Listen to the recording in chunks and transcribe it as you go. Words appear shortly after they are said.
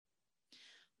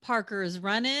Parker's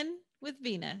Run-In with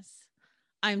Venus.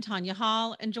 I'm Tanya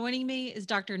Hall, and joining me is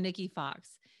Dr. Nikki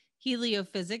Fox,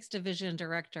 Heliophysics Division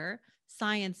Director,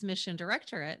 Science Mission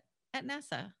Directorate at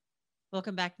NASA.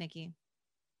 Welcome back, Nikki.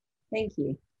 Thank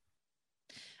you.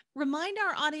 Remind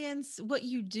our audience what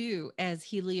you do as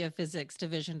Heliophysics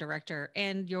Division Director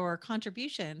and your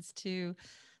contributions to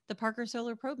the Parker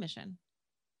Solar Probe mission.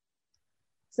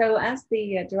 So as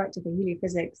the Director for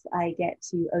Heliophysics, I get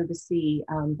to oversee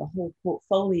the whole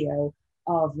portfolio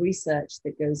of research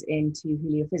that goes into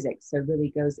heliophysics. So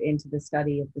really goes into the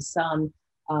study of the sun,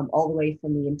 all the way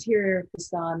from the interior of the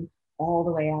sun, all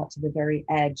the way out to the very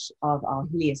edge of our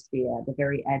heliosphere, the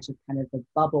very edge of kind of the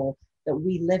bubble that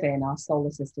we live in, our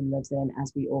solar system lives in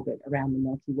as we orbit around the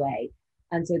Milky Way.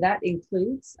 And so that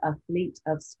includes a fleet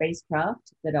of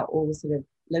spacecraft that are all sort of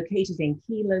located in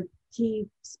key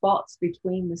spots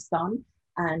between the sun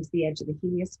and the edge of the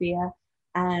heliosphere,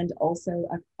 and also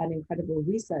an incredible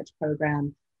research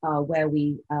program where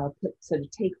we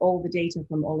take all the data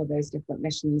from all of those different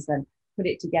missions and put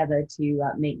it together to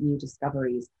make new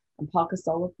discoveries. And Parker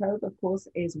Solar Probe, of course,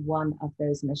 is one of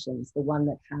those missions, the one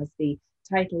that has the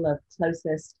title of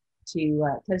closest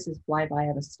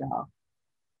flyby of a star.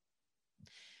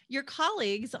 Your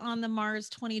colleagues on the Mars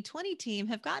 2020 team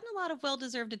have gotten a lot of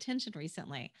well-deserved attention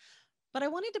recently. But I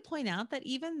wanted to point out that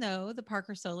even though the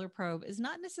Parker Solar Probe is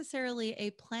not necessarily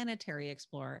a planetary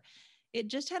explorer, it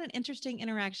just had an interesting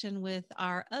interaction with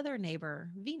our other neighbor,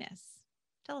 Venus.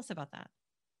 Tell us about that.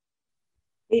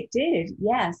 It did,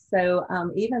 yes. So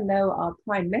even though our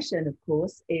prime mission, of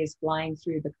course, is flying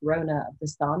through the corona of the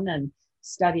sun and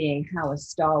studying how a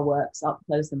star works up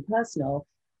close and personal,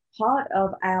 part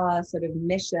of our sort of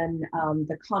mission,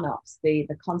 the CONOPS, the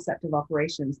concept of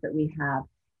operations that we have,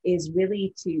 is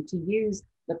really to use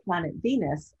the planet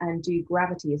Venus and do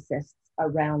gravity assists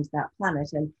around that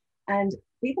planet. And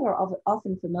people are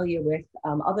often familiar with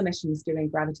other missions doing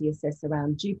gravity assists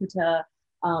around Jupiter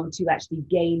to actually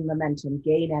gain momentum,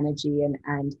 gain energy,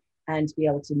 and be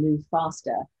able to move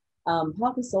faster.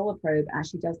 Parker Solar Probe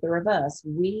actually does the reverse.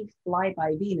 We fly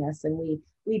by Venus and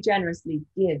we generously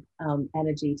give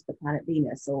energy to the planet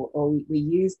Venus, or we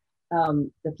use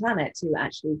the planet to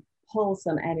actually pull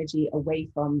some energy away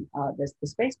from the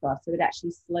spacecraft, so it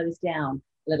actually slows down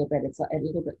a little bit. It's a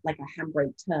little bit like a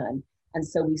handbrake turn. And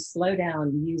so we slow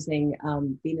down using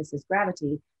Venus's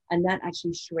gravity, and that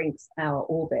actually shrinks our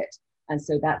orbit. And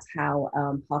so that's how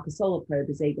Parker Solar Probe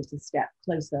is able to step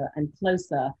closer and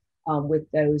closer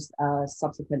with those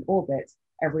subsequent orbits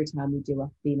every time we do a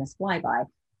Venus flyby.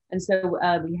 And so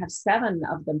we have 7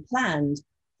 of them planned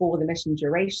for the mission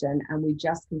duration, and we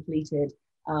just completed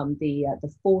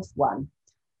the 4th one.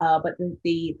 But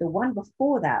the one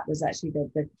before that was actually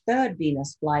the 3rd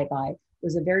Venus flyby,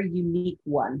 was a very unique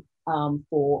one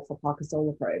for Parker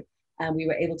Solar Probe. And we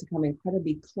were able to come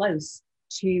incredibly close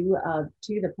to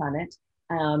the planet.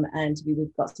 And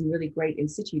we've got some really great in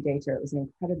situ data. It was an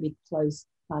incredibly close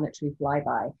planetary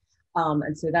flyby.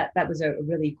 And so that was a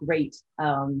really great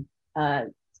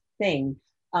thing.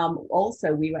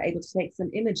 Also, we were able to take some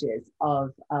images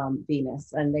of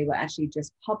Venus, and they were actually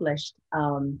just published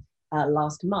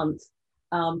last month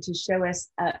to show us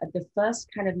the first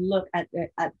kind of look at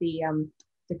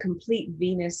the complete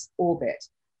Venus orbit.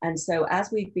 And so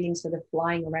as we've been sort of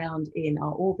flying around in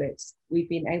our orbits, we've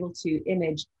been able to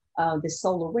image the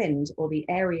solar wind, or the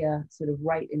area sort of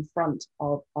right in front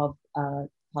of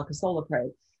Parker Solar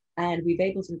Probe. And we've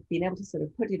been able to sort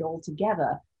of put it all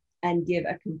together and give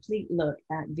a complete look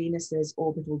at Venus's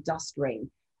orbital dust ring.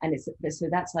 And so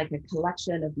that's like a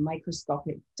collection of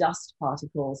microscopic dust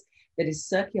particles that is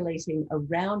circulating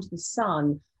around the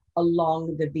sun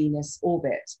along the Venus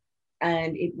orbit.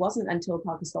 And it wasn't until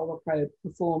Parker Solar Probe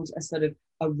performed a sort of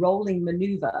a rolling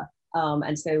maneuver.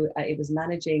 And so it was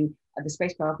managing, the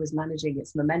spacecraft was managing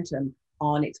its momentum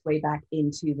on its way back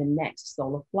into the next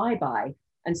solar flyby.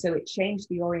 And so it changed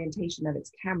the orientation of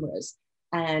its cameras.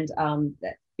 And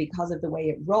because of the way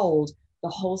it rolled, the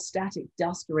whole static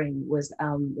dust ring was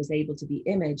able to be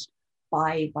imaged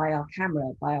by our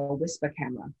camera, by our WISPR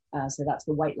camera. So that's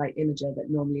the white light imager that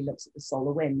normally looks at the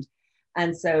solar wind.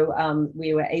 And so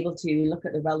we were able to look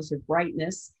at the relative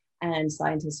brightness, and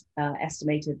scientists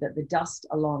estimated that the dust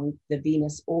along the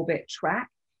Venus orbit track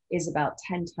is about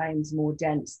 10 times more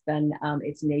dense than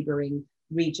its neighboring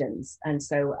regions. And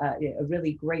so a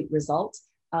really great result.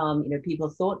 People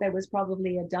thought there was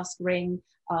probably a dust ring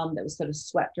that was sort of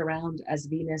swept around as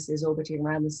Venus is orbiting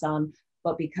around the sun.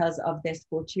 But because of this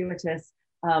fortuitous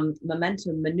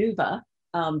momentum maneuver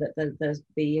that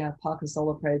the Parker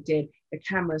Solar Probe did, the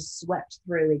camera swept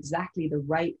through exactly the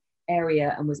right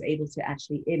area and was able to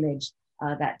actually image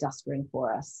that dust ring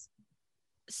for us.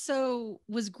 So,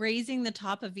 was grazing the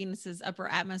top of Venus's upper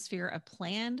atmosphere a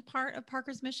planned part of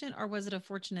Parker's mission, or was it a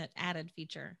fortunate added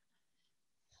feature?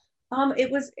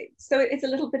 It was so it's a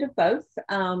little bit of both.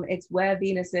 It's where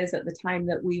Venus is at the time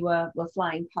that we were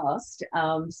flying past.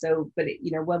 But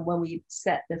when we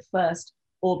set the first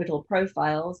orbital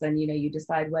profiles, then you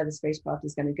decide where the spacecraft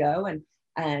is going to go, and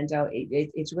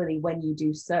it's really when you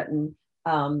do certain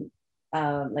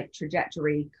like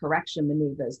trajectory correction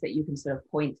maneuvers that you can sort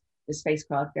of point the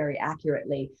spacecraft very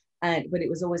accurately. But it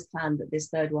was always planned that this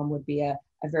third one would be a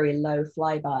very low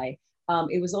flyby.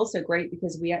 It was also great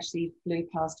because we actually flew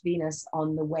past Venus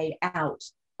on the way out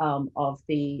of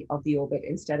the orbit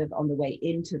instead of on the way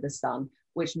into the sun,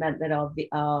 which meant that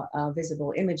our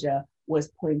visible imager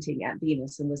was pointing at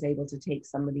Venus and was able to take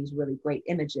some of these really great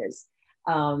images.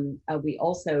 We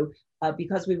also,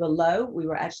 because we were low,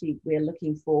 we're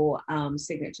looking for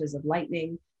signatures of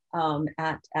lightning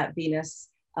at Venus.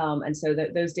 And so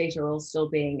those data are all still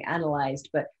being analyzed,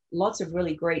 but lots of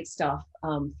really great stuff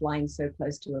flying so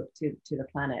close to the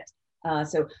planet.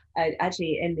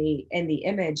 Actually in the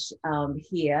image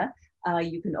here,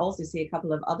 you can also see a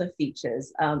couple of other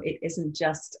features. It isn't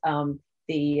just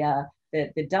the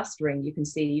dust ring. You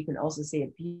can also see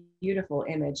a beautiful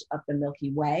image of the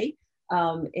Milky Way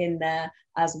in there,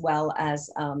 as well as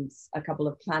a couple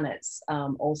of planets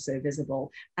also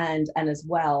visible, and as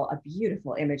well a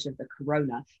beautiful image of the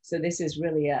corona. So this is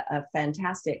really a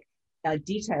fantastic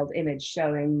detailed image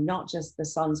showing not just the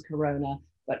sun's corona,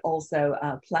 but also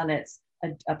planets,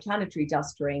 a planetary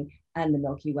dust ring, and the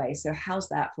Milky Way. So how's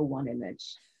that for one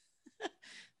image?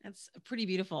 That's pretty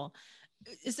beautiful.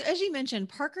 So as you mentioned,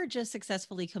 Parker just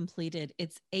successfully completed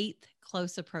its 8th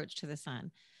close approach to the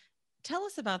sun. Tell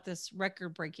us about this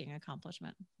record-breaking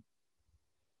accomplishment.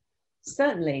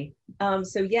 Certainly.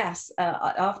 So yes,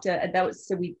 after that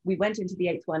was we went into the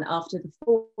 8th one after the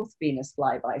 4th Venus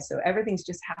flyby. So everything's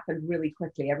just happened really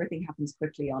quickly. Everything happens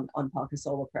quickly on Parker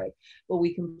Solar Probe. But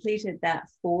we completed that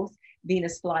 4th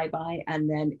Venus flyby, and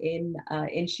then in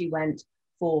she went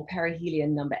for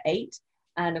perihelion number 8.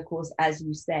 And of course, as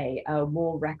you say,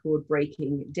 more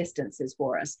record-breaking distances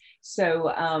for us.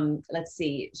 So let's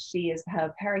see,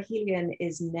 her perihelion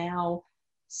is now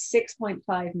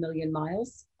 6.5 million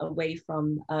miles away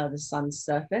from the sun's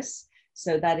surface.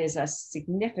 So that is a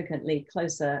significantly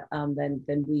closer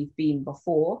than we've been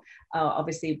before.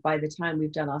 Obviously, by the time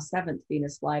we've done our 7th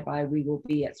Venus flyby, we will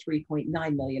be at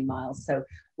 3.9 million miles. So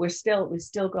we've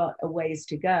still got a ways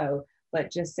to go, but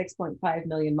just 6.5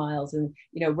 million miles. And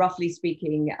roughly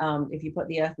speaking, if you put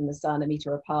the Earth and the Sun a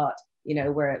meter apart,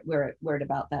 we're at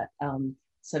about that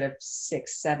sort of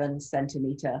 6-7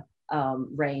 centimeter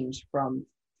range from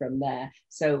there.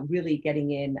 So really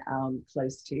getting in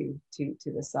close to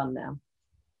the sun now.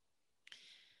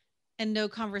 And no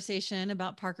conversation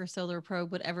about Parker Solar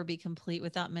Probe would ever be complete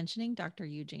without mentioning Dr.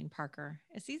 Eugene Parker.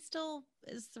 Is he still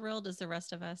as thrilled as the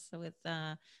rest of us with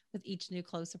each new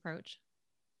close approach?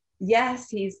 Yes,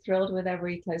 he's thrilled with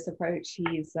every close approach.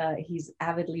 He's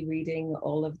avidly reading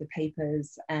all of the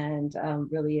papers and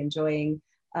really enjoying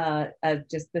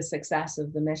just the success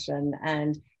of the mission,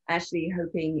 and actually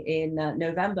hoping in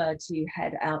November to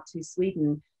head out to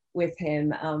Sweden with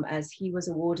him, as he was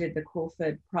awarded the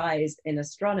Crawford Prize in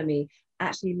Astronomy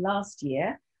actually last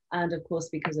year. And of course,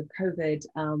 because of COVID,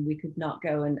 we could not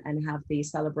go and have the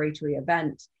celebratory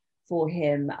event for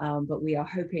him. But we are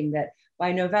hoping that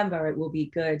by November it will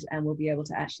be good and we'll be able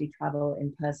to actually travel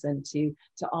in person to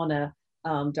honor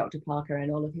Dr. Parker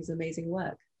and all of his amazing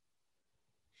work.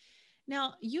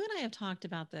 Now, you and I have talked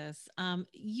about this.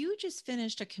 You just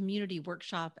finished a community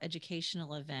workshop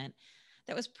educational event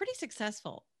that was pretty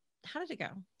successful. How did it go?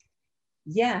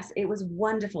 Yes, it was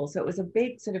wonderful. So it was a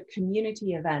big sort of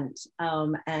community event,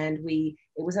 and it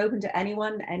was open to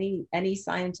anyone, any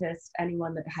scientist,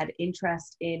 anyone that had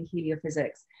interest in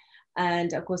heliophysics.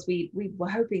 And of course, we were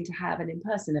hoping to have an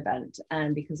in-person event,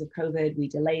 and because of COVID, we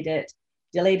delayed it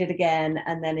again,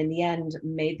 and then in the end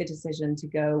made the decision to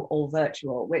go all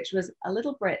virtual, which was a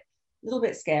little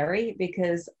bit scary,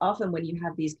 because often when you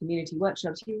have these community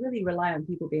workshops, you really rely on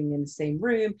people being in the same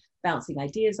room, bouncing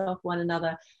ideas off one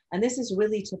another. And this is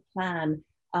really to plan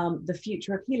the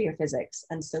future of heliophysics.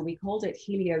 And so we called it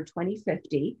Helio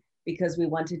 2050, because we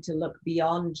wanted to look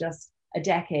beyond just a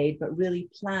decade, but really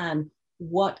plan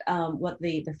what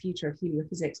the future of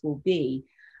heliophysics will be.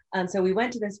 And so we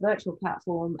went to this virtual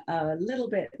platform a little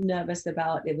bit nervous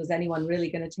about, was anyone really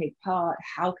going to take part?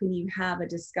 How can you have a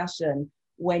discussion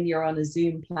when you're on a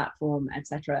Zoom platform,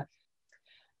 etc.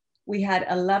 We had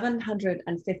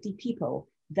 1,150 people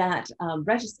that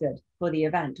registered for the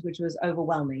event, which was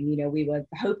overwhelming. We were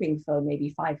hoping for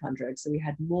maybe 500, so we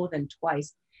had more than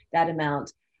twice that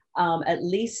amount. At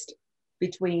least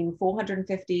between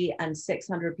 450 and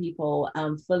 600 people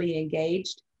fully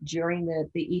engaged during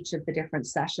each of the different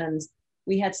sessions.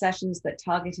 We had sessions that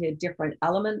targeted different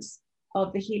elements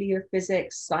of the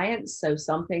heliophysics science. So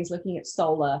some things looking at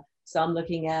solar, some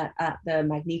looking at the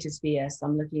magnetosphere,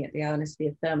 some looking at the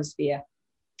ionosphere, thermosphere.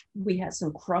 We had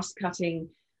some cross-cutting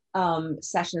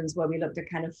sessions where we looked at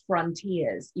kind of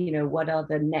frontiers, you know, what are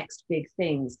the next big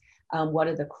things? What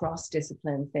are the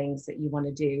cross-discipline things that you want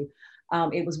to do?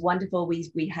 It was wonderful.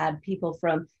 We had people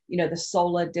from, you know, the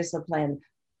solar discipline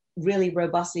really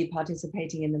robustly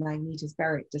participating in the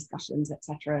magnetospheric discussions, et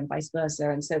cetera, and vice versa.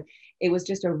 And so it was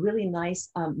just a really nice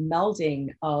melding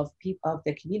of people, of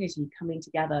the community coming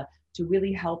together to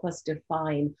really help us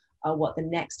define what the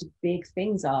next big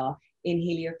things are in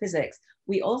heliophysics.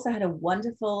 We also had a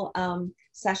wonderful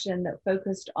session that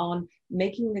focused on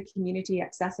making the community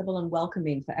accessible and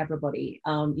welcoming for everybody.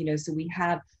 You know, so we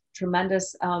have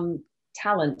tremendous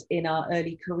talent in our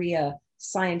early career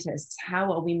scientists.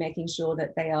 How are we making sure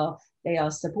that they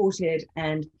are supported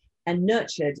and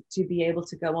nurtured to be able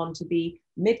to go on to be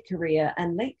mid-career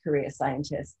and late career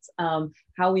scientists? How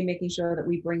are we making sure that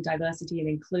we bring diversity and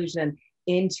inclusion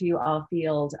into our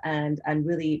field and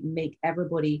really make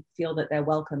everybody feel that they're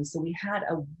welcome? So we had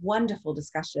a wonderful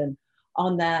discussion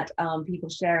on that, people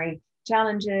sharing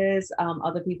challenges,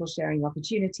 other people sharing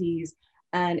opportunities,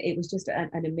 and it was just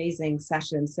an amazing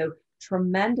session. So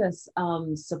tremendous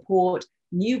support,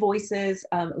 new voices,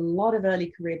 a lot of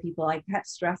early career people. I kept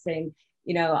stressing,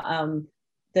 you know,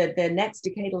 the next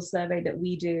decadal survey that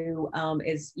we do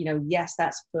is, you know, yes,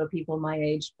 that's for people my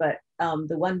age, but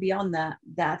the one beyond that,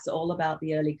 that's all about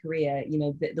the early career. You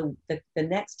know, the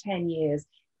next 10 years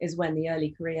is when the early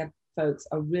career folks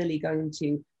are really going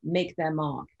to make their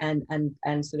mark and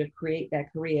sort of create their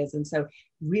careers. And so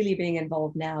really being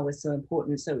involved now is so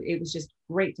important. So it was just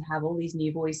great to have all these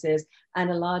new voices and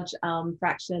a large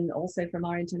fraction also from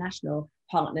our international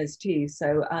partners too.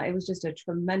 So it was just a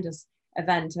tremendous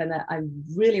event, and I'm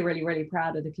really, really, really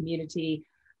proud of the community,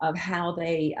 of how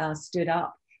they stood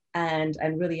up and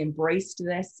really embraced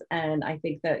this. And I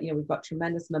think that, you know, we've got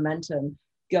tremendous momentum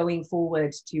going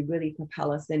forward to really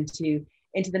propel us into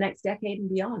the next decade and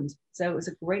beyond. So it was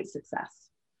a great success.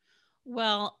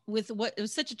 Well, with what it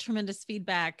was such a tremendous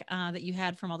feedback that you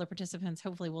had from all the participants,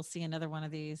 hopefully we'll see another one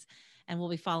of these, and we'll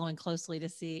be following closely to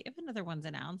see if another one's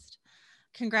announced.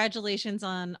 Congratulations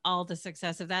on all the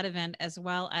success of that event, as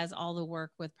well as all the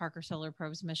work with Parker Solar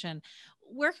Probe's mission.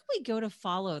 Where can we go to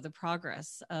follow the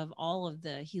progress of all of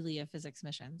the heliophysics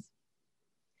missions?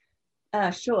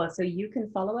 Sure. So you can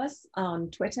follow us on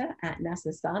Twitter at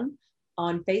NASA Sun,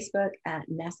 on Facebook at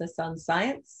NASA Sun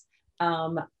Science,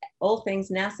 all things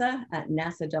NASA at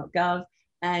nasa.gov,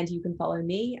 and you can follow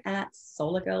me at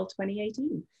Solar Girl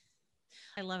 2018.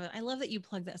 I love it. I love that you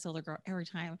plug that Solar Girl every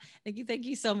time. Thank you. Thank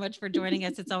you so much for joining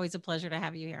us. It's always a pleasure to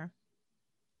have you here.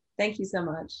 Thank you so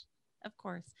much. Of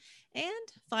course. And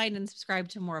find and subscribe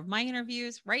to more of my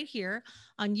interviews right here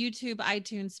on YouTube,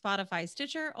 iTunes, Spotify,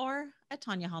 Stitcher, or at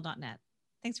tanyahall.net.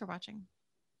 Thanks for watching.